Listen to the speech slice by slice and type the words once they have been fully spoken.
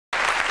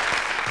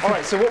All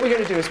right, so what we're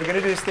going to do is we're going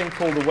to do this thing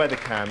called the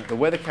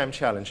Weathercam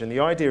challenge. And the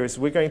idea is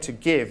we're going to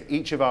give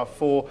each of our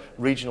 4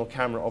 regional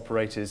camera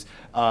operators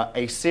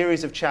a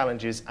series of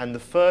challenges, and the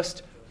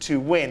first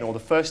to win, or the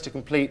first to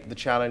complete the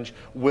challenge,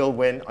 will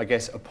win, I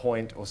guess, a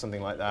point or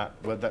something like that.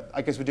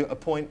 I guess we'll do a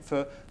point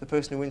for the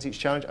person who wins each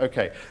challenge.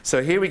 OK,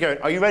 so here we go.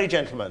 Are you ready,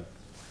 gentlemen?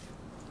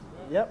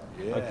 Yep.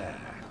 Yeah. Okay.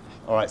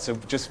 All right, so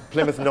just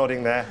Plymouth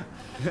nodding there.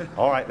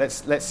 All right,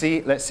 let's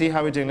see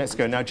how we're doing. Let's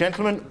go. Now,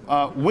 gentlemen,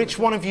 which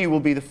one of you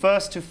will be the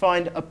first to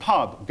find a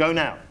pub? Go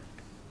now.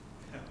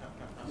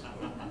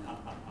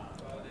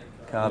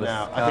 Cardiff.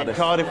 Now, I think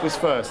Cardiff was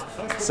first.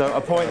 So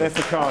a point there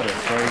for Cardiff.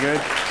 Very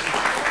good.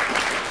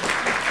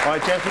 All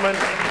right, gentlemen.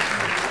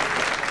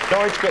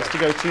 Norwich gets to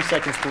go 2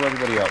 seconds for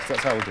everybody else.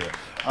 That's how we'll do it.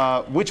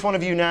 Which one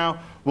of you now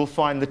will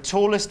find the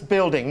tallest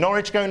building?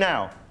 Norwich, go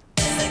now.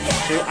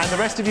 And the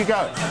rest of you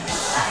go.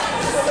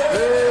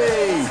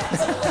 Hey!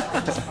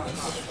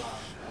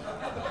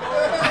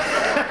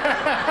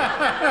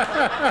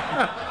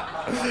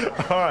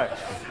 All right.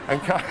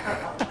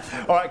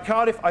 All right,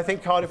 Cardiff. I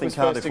think Cardiff was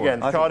first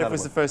again. Cardiff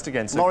was the first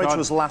again. So Norwich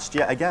was last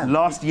yet again.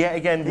 Last yet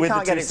again with the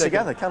 2 seconds. You can't get it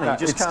together, can you?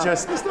 It's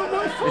just. It's not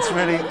my fault. It's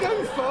really.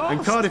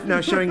 And Cardiff now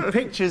showing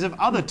pictures of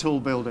other tall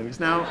buildings.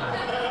 Now,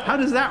 how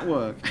does that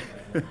work?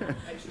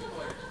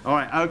 All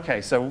right.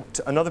 Okay. So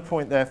another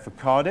point there for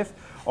Cardiff.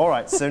 All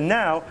right. So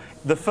now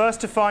the first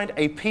to find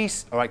a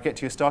piece. All right. Get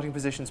to your starting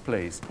positions,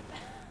 please.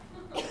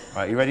 All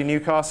right. You ready,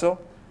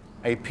 Newcastle?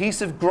 A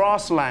piece of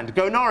grassland.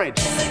 Go Norwich.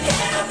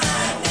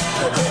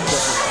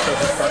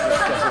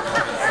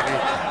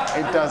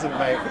 It doesn't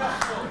make.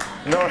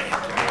 Norwich.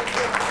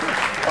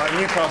 All right,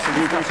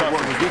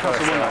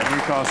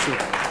 Newcastle.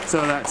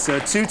 So that's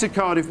 2 to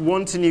Cardiff,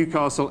 1 to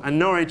Newcastle, and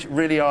Norwich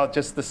really are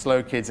just the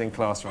slow kids in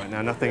class right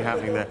now. Nothing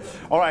happening there.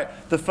 All right,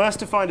 the first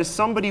to find is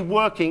somebody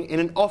working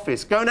in an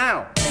office. Go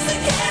now.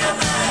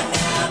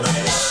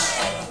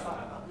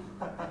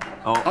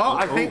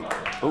 I think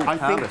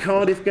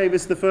Cardiff gave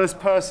us the first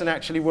person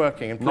actually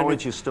working. And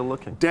Norwich is still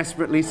looking.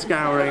 Desperately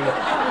scouring.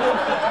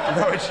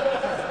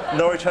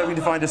 Norwich hoping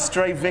to find a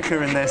stray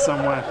vicar in there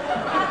somewhere.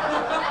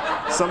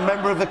 Some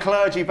member of the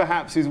clergy,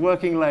 perhaps, who's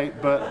working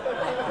late, but...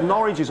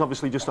 Norwich is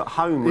obviously just at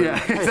home. Really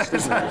pissed,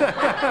 isn't it?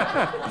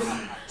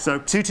 So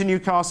 2 to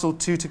Newcastle,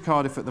 2 to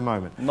Cardiff at the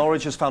moment.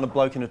 Norwich has found a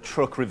bloke in a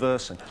truck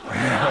reversing.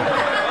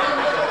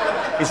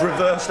 He's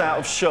reversed out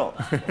of shot.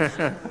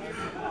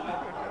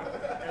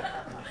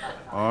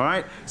 All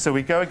right, so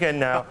we go again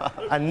now.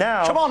 And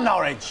now... Come on,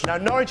 Norwich! Now,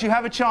 Norwich, you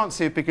have a chance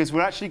here because we're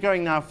actually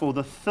going now for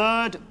the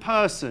third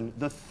person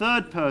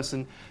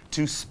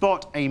to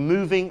spot a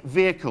moving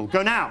vehicle.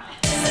 Go now.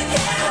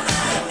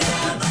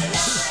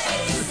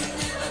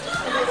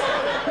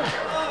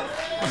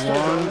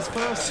 1,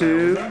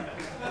 2.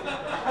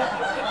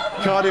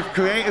 Cardiff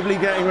creatively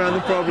getting around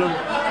the problem.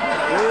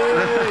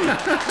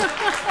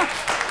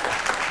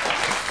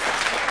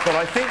 But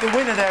I think the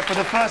winner there for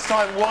the first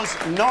time was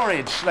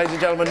Norwich, ladies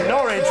and gentlemen.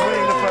 Norwich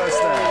winning the first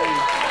there.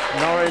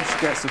 Norwich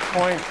gets a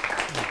point.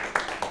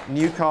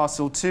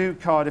 Newcastle 2,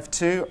 Cardiff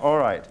 2. All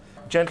right.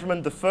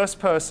 Gentlemen, the first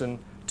person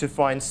to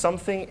find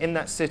something in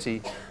that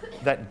city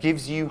that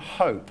gives you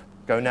hope.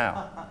 Go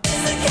now.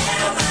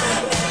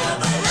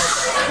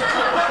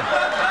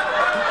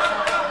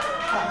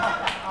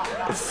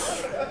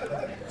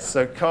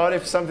 So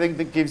Cardiff, something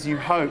that gives you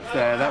hope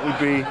there. That would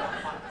be...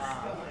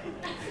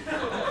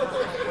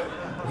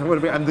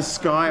 And the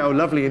sky, oh,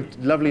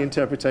 lovely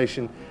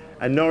interpretation.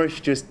 And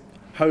Norwich just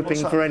hoping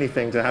for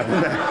anything to happen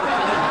there.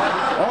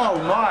 Oh,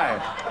 my.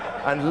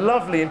 And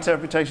lovely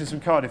interpretations from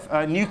Cardiff.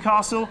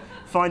 Newcastle,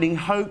 finding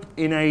hope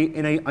in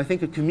a, I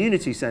think, a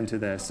community centre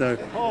there. So,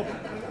 pub.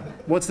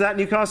 What's that,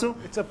 Newcastle?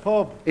 It's a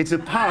pub. It's a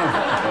pub.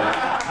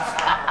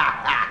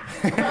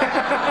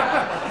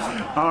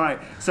 All right.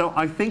 So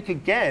I think,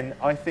 again,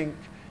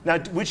 now,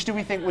 which do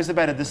we think was the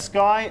better? The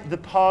sky, the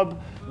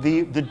pub,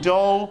 the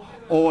doll,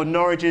 or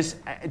Norwich's,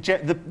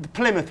 the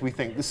Plymouth, we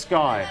think, the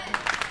sky.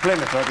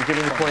 Plymouth, right? We're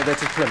giving the point there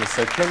to Plymouth.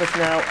 So Plymouth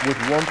now with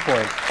 1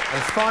 point.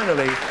 And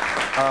finally,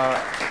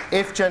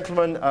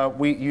 gentlemen,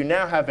 you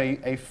now have a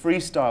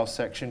freestyle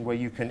section where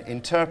you can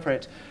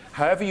interpret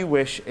however you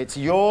wish. It's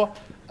your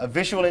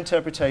visual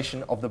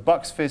interpretation of the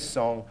Bucks Fizz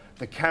song,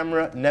 The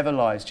Camera Never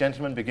Lies.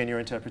 Gentlemen, begin your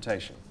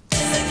interpretation.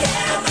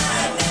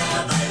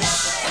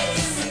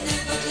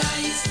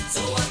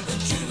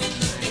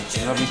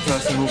 Lovely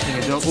person walking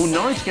a dog. Oh,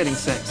 Norwich getting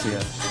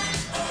sexier.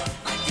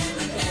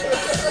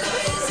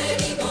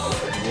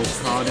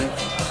 Here's Cardiff.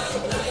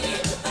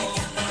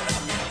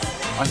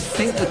 I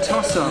think the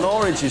toss-up...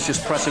 Norwich is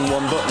just pressing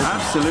one button.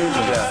 Absolutely.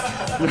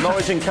 Yeah.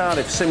 Norwich and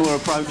Cardiff, similar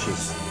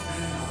approaches.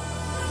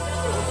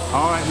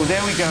 All right, well,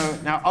 there we go.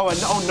 Now,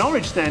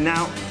 Norwich there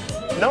now.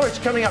 Norwich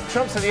coming up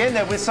trumps at the end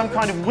there with some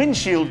kind of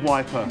windshield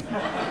wiper.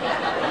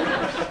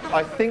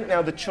 I think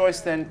now the choice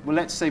then, well,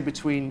 let's say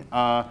between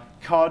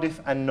Cardiff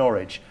and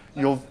Norwich.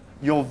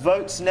 Your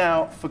votes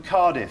now for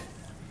Cardiff.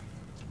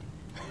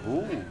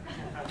 Ooh.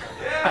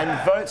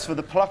 And votes for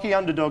the plucky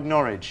underdog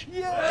Norwich.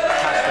 Yeah.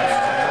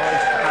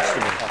 Has to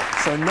be.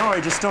 So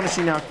Norwich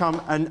astonishingly now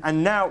come,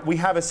 and now we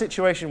have a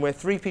situation where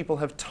 3 people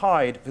have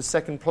tied for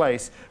second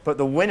place, but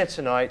the winner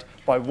tonight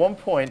by 1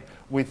 point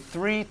with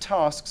 3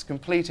 tasks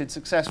completed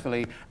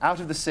successfully out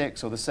of the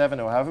 6 or the 7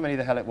 or however many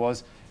the hell it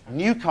was,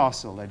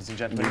 Newcastle, ladies and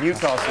gentlemen.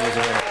 Newcastle is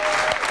a winner.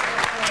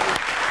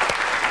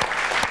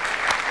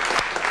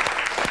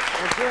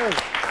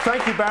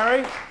 Thank you,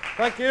 Barry.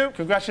 Thank you.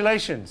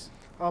 Congratulations.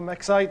 I'm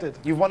excited.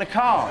 You've won a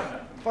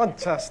car.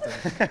 Fantastic.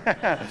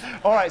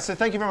 All right, so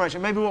thank you very much.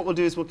 And maybe what we'll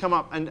do is we'll come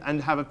up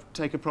and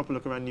take a proper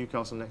look around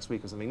Newcastle next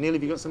week or something. Neil,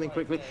 have you got something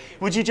quickly?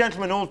 Would you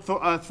gentlemen, all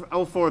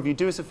 4 of you,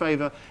 do us a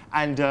favour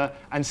and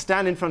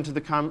stand in front of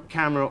the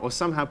camera or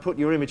somehow put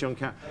your image on and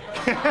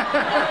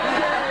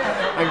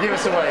give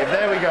us a wave.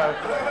 There we go.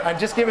 And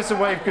just give us a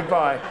wave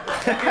goodbye.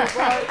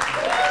 Bye.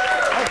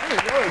 I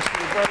think Norwich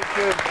was very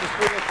good. Just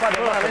being a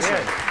clever man, isn't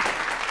it?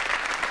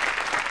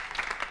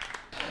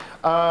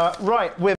 Right, we're